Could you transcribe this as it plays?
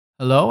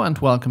Hello and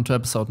welcome to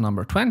episode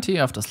number 20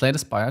 of the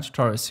latest Spire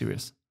tutorial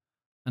series.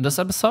 In this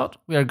episode,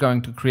 we are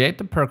going to create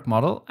the Perk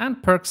Model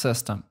and Perk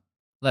System.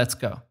 Let's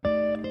go!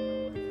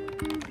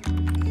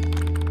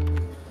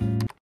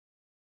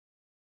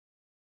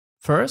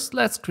 First,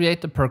 let's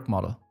create the Perk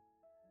Model.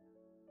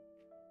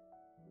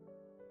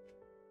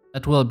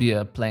 It will be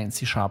a plain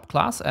C#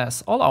 class,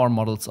 as all our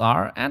models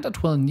are, and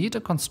it will need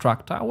a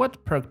constructor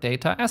with perk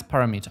data as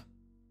parameter.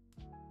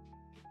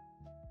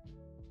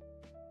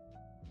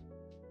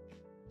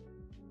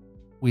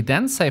 We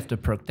then save the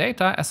perk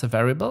data as a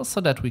variable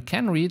so that we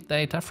can read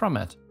data from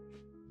it.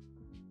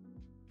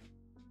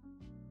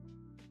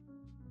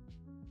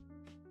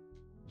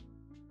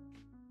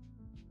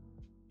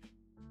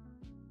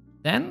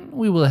 Then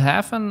we will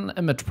have an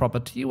image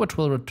property which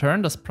will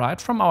return the sprite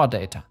from our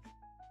data.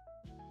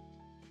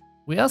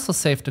 We also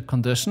save the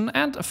condition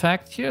and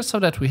effect here so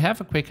that we have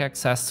a quick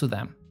access to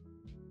them.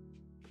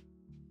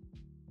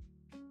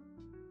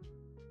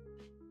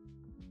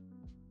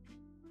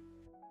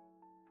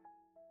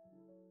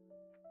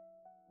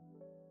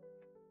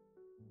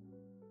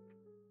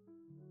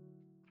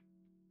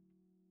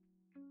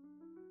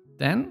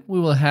 Then we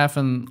will have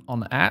an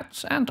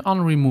onAdd and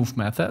onRemove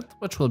method,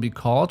 which will be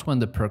called when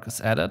the perk is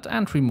added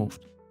and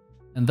removed.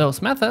 In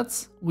those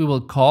methods, we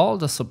will call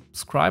the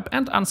subscribe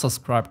and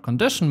unsubscribe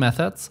condition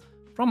methods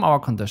from our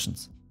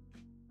conditions.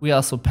 We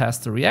also pass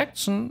the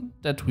reaction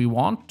that we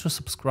want to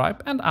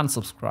subscribe and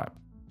unsubscribe.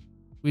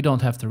 We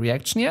don't have the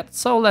reaction yet,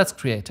 so let's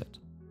create it.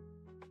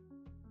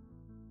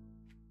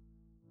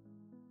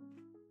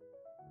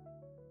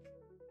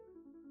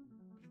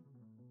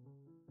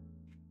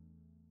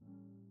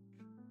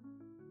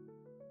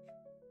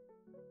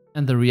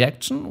 In the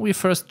reaction, we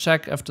first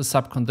check if the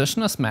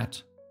subcondition is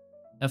met.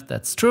 If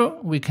that's true,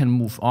 we can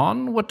move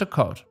on with the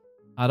code.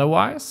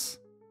 Otherwise,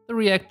 the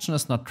reaction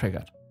is not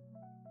triggered.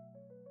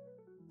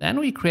 Then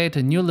we create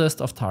a new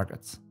list of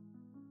targets.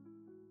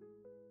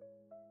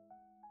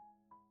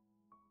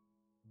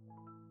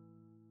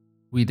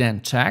 We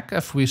then check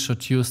if we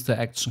should use the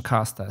action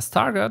caster as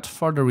target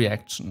for the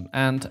reaction,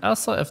 and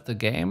also if the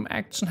game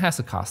action has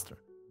a caster.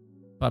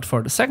 But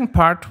for the second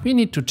part, we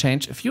need to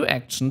change a few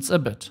actions a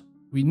bit.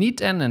 We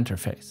need an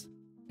interface.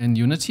 In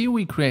Unity,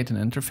 we create an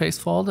interface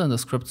folder in the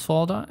scripts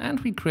folder, and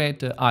we create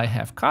the I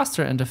have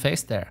caster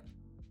interface there.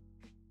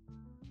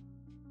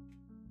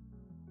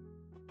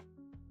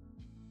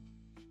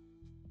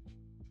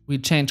 We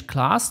change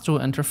class to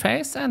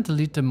interface and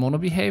delete the mono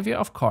behavior,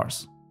 of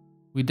course.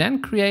 We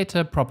then create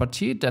a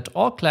property that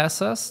all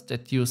classes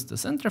that use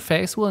this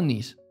interface will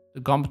need,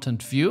 the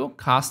component view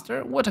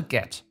caster with a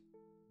get.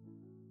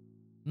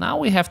 Now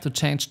we have to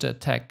change the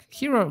attack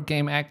hero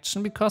game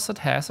action because it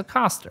has a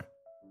caster.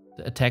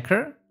 The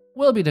attacker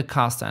will be the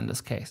caster in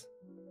this case.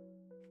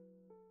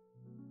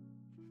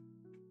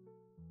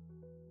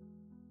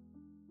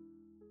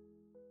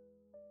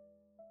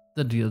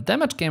 The deal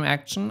damage game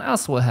action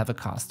also will have a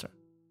caster.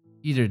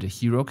 Either the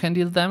hero can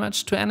deal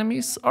damage to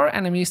enemies or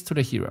enemies to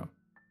the hero.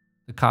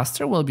 The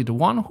caster will be the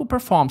one who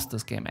performs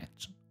this game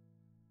action.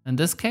 In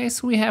this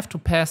case, we have to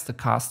pass the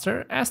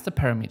caster as the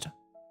parameter.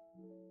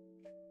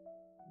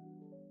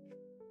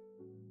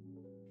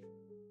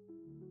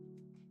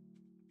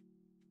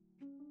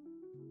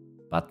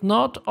 But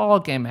not all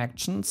game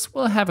actions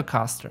will have a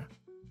caster.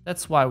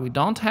 That's why we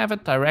don't have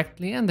it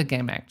directly in the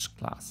game action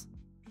class.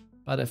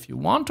 But if you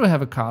want to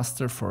have a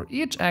caster for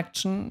each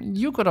action,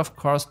 you could of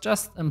course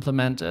just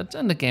implement it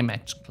in the game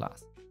action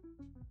class.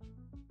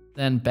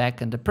 Then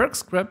back in the perk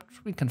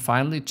script, we can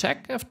finally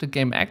check if the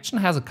game action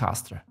has a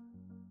caster.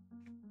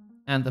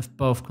 And if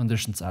both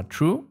conditions are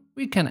true,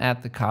 we can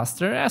add the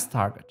caster as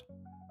target.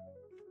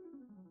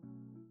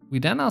 We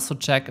then also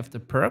check if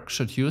the perk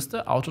should use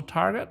the auto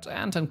target,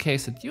 and in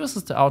case it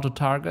uses the auto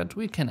target,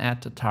 we can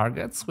add the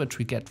targets which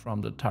we get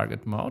from the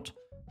target mode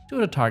to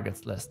the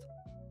targets list.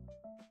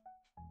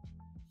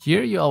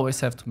 Here you always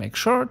have to make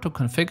sure to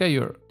configure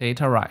your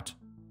data right.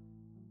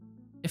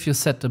 If you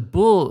set the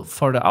bool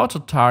for the auto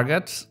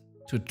target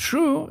to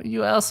true,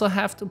 you also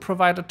have to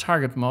provide a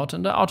target mode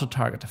in the auto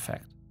target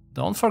effect.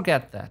 Don't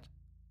forget that.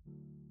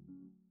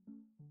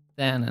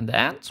 Then in the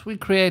end, we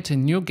create a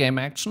new game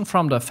action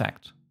from the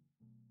effect.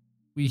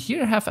 We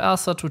here have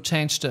also to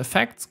change the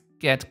effects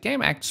get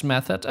game action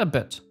method a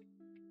bit.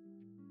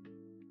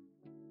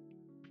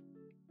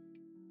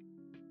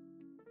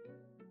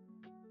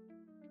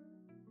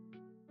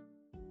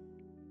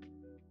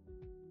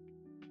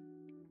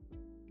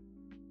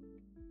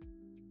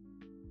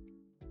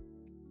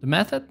 The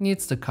method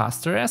needs the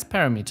caster as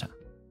parameter.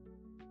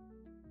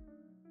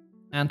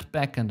 And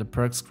back in the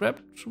perk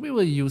script, we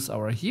will use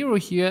our hero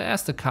here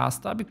as the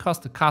caster because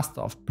the caster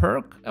of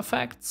perk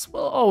effects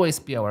will always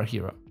be our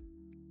hero.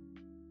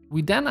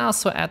 We then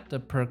also add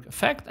the perk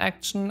effect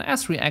action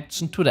as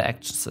reaction to the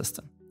action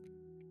system.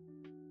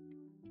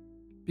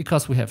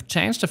 Because we have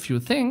changed a few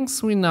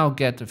things, we now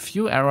get a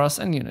few errors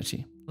in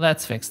Unity.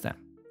 Let's fix them.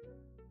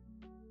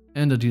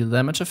 In the deal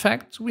damage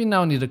effect, we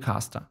now need a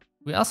caster.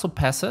 We also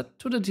pass it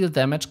to the deal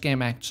damage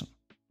game action.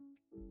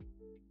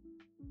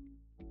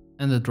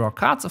 In the draw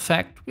cards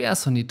effect, we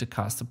also need the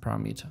caster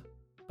parameter.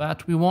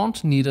 but we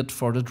won't need it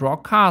for the draw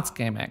cards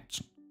game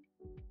action.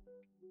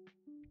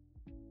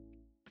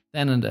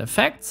 Then in the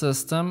effect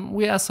system,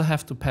 we also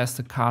have to pass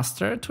the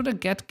caster to the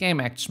get game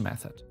action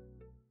method.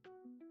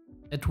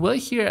 It will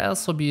here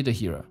also be the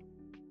hero.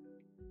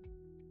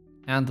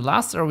 And the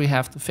last error we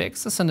have to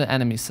fix is in the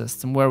enemy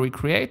system, where we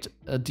create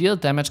a deal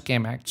damage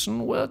game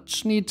action,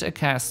 which needs a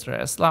caster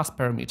as last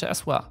parameter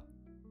as well.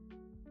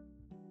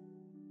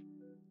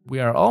 We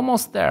are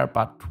almost there,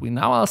 but we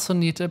now also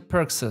need a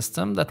perk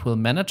system that will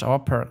manage our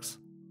perks.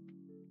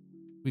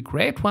 We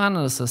create one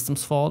in the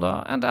systems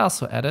folder and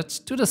also add it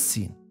to the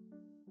scene.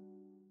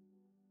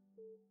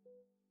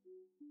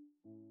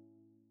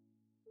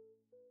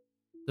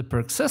 The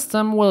perk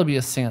system will be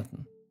a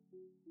singleton.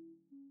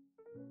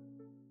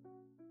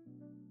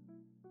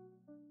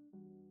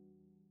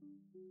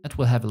 It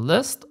will have a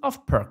list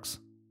of perks.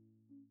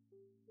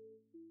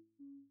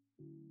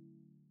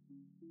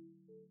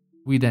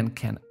 We then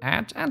can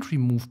add and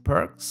remove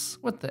perks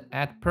with the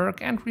add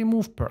perk and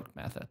remove perk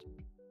method.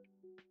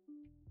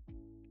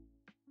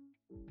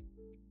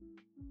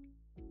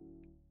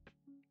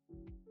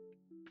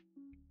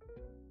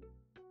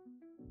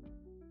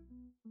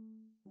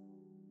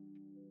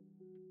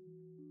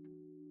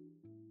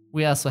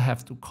 We also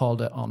have to call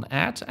the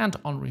onAdd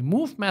and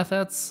onRemove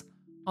methods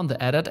on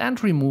the added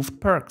and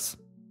removed perks.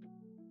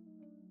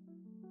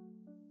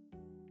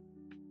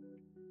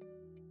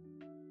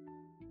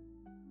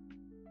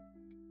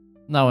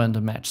 Now in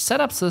the match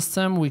setup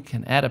system, we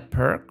can add a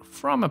perk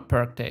from a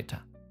perk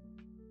data.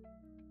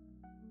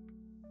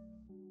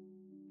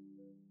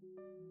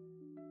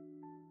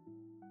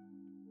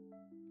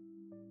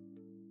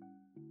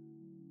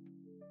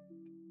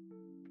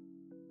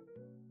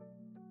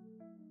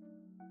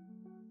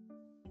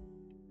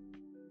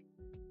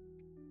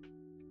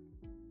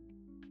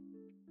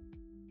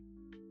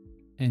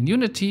 In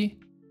Unity,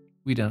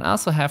 we then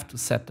also have to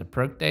set the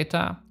perk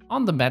data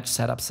on the match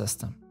setup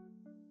system.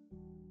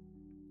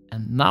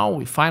 And now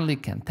we finally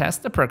can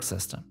test the perk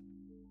system.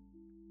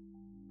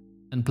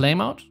 In play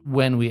mode,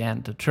 when we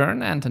end the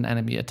turn and an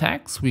enemy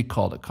attacks, we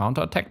call the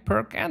counterattack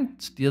perk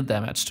and deal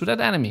damage to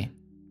that enemy.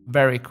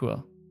 Very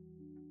cool.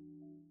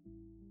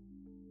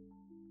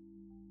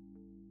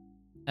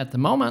 At the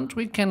moment,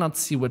 we cannot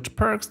see which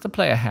perks the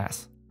player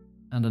has.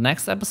 In the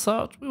next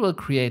episode, we will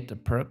create the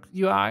perk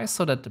UI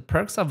so that the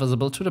perks are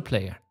visible to the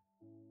player.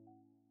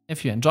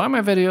 If you enjoy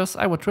my videos,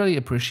 I would really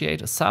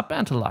appreciate a sub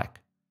and a like.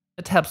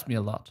 It helps me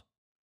a lot.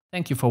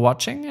 Thank you for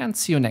watching and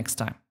see you next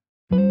time.